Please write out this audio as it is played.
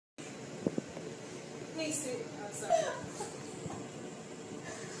Hey, Sue. Oh, sorry.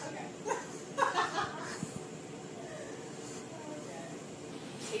 Okay.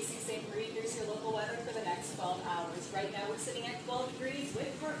 Casey St. Marie, here's your local weather for the next 12 hours. Right now we're sitting at 12 degrees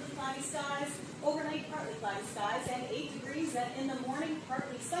with partly cloudy skies, overnight partly cloudy skies, and 8 degrees, and in the morning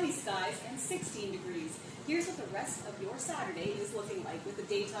partly sunny skies and 16 degrees. Here's what the rest of your Saturday is looking like with a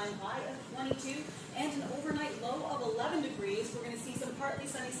daytime high of 22 and an overnight low of 11 degrees. We're going to see some partly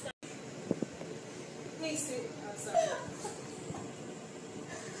sunny skies. Hey, Sue. Oh, sorry.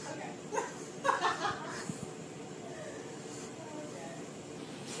 Okay.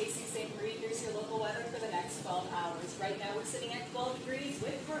 Casey St. Marie, here's your local weather for the next 12 hours. Right now we're sitting at 12 degrees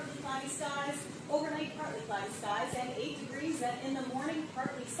with partly cloudy skies, overnight partly cloudy skies, and 8 degrees, and in the morning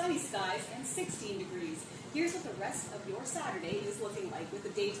partly sunny skies and 16 degrees. Here's what the rest of your Saturday is looking like with a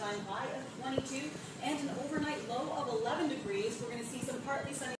daytime high of 22 and an overnight low of 11 degrees. We're going to see some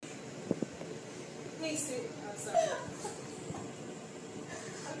partly sunny. Hey, Sue. Oh, sorry.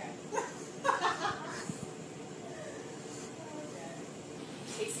 Okay.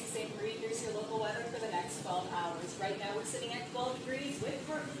 Casey St. Marie, here's your local weather for the next 12 hours. Right now we're sitting at 12 degrees with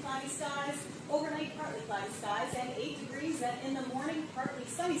partly cloudy skies, overnight partly cloudy skies, and 8 degrees, and in the morning partly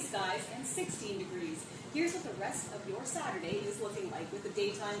sunny skies and 16 degrees. Here's what the rest of your Saturday is looking like with a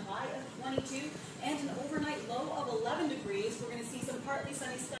daytime high of 22 and an overnight low of 11 degrees. We're going to see some partly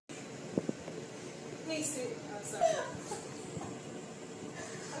sunny skies. Hey, Sue. Oh, sorry.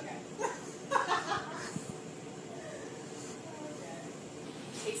 Okay.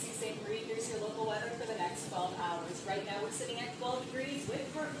 Casey St. Marie, here's your local weather for the next 12 hours. Right now we're sitting at 12 degrees with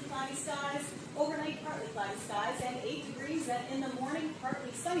partly cloudy skies, overnight partly cloudy skies, and 8 degrees, and in the morning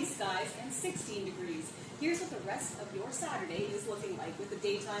partly sunny skies and 16 degrees. Here's what the rest of your Saturday is looking like with a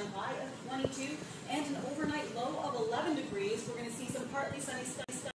daytime high of 22 and an overnight low of 11 degrees. We're going to see some partly sunny skies.